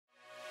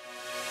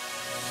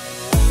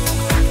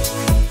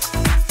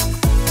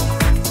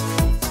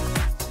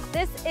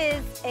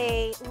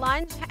a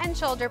lunge and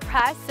shoulder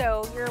press.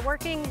 So you're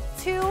working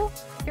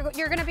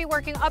you're gonna be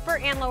working upper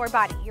and lower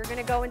body. You're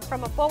gonna go in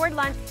from a forward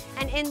lunge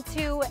and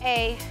into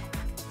a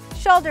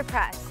shoulder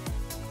press.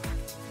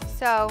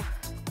 So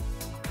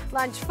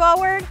lunge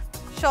forward,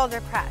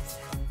 shoulder press.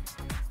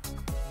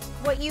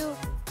 What you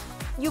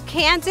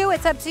can do,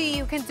 it's up to you.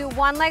 You can do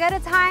one leg at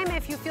a time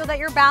if you feel that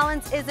your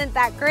balance isn't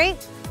that great,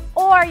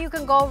 or you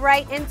can go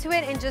right into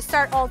it and just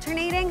start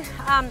alternating.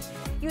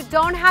 You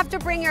don't have to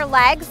bring your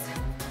legs.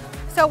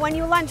 So when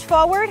you lunge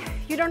forward,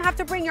 you don't have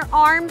to bring your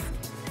arms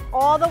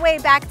all the way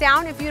back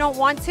down if you don't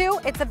want to.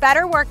 It's a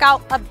better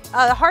workout,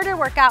 a harder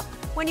workout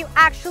when you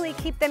actually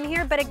keep them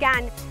here. But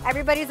again,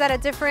 everybody's at a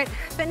different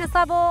fitness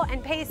level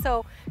and pace,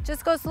 so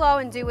just go slow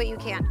and do what you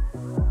can.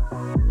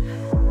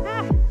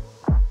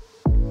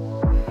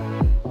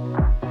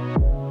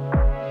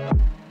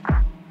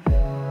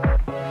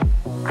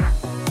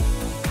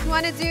 You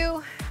want to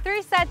do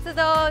 3 sets of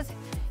those.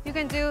 You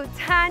can do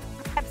 10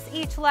 reps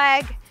each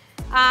leg.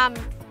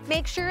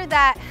 Make sure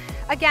that,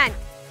 again,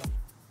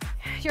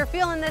 you're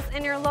feeling this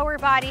in your lower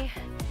body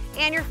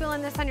and you're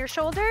feeling this on your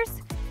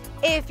shoulders.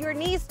 If your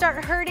knees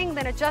start hurting,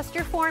 then adjust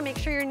your form. Make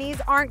sure your knees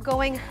aren't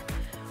going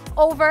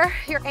over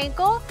your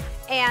ankle.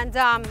 And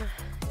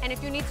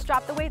if you need to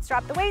drop the weights,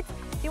 drop the weights.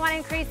 If you want to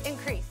increase,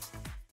 increase.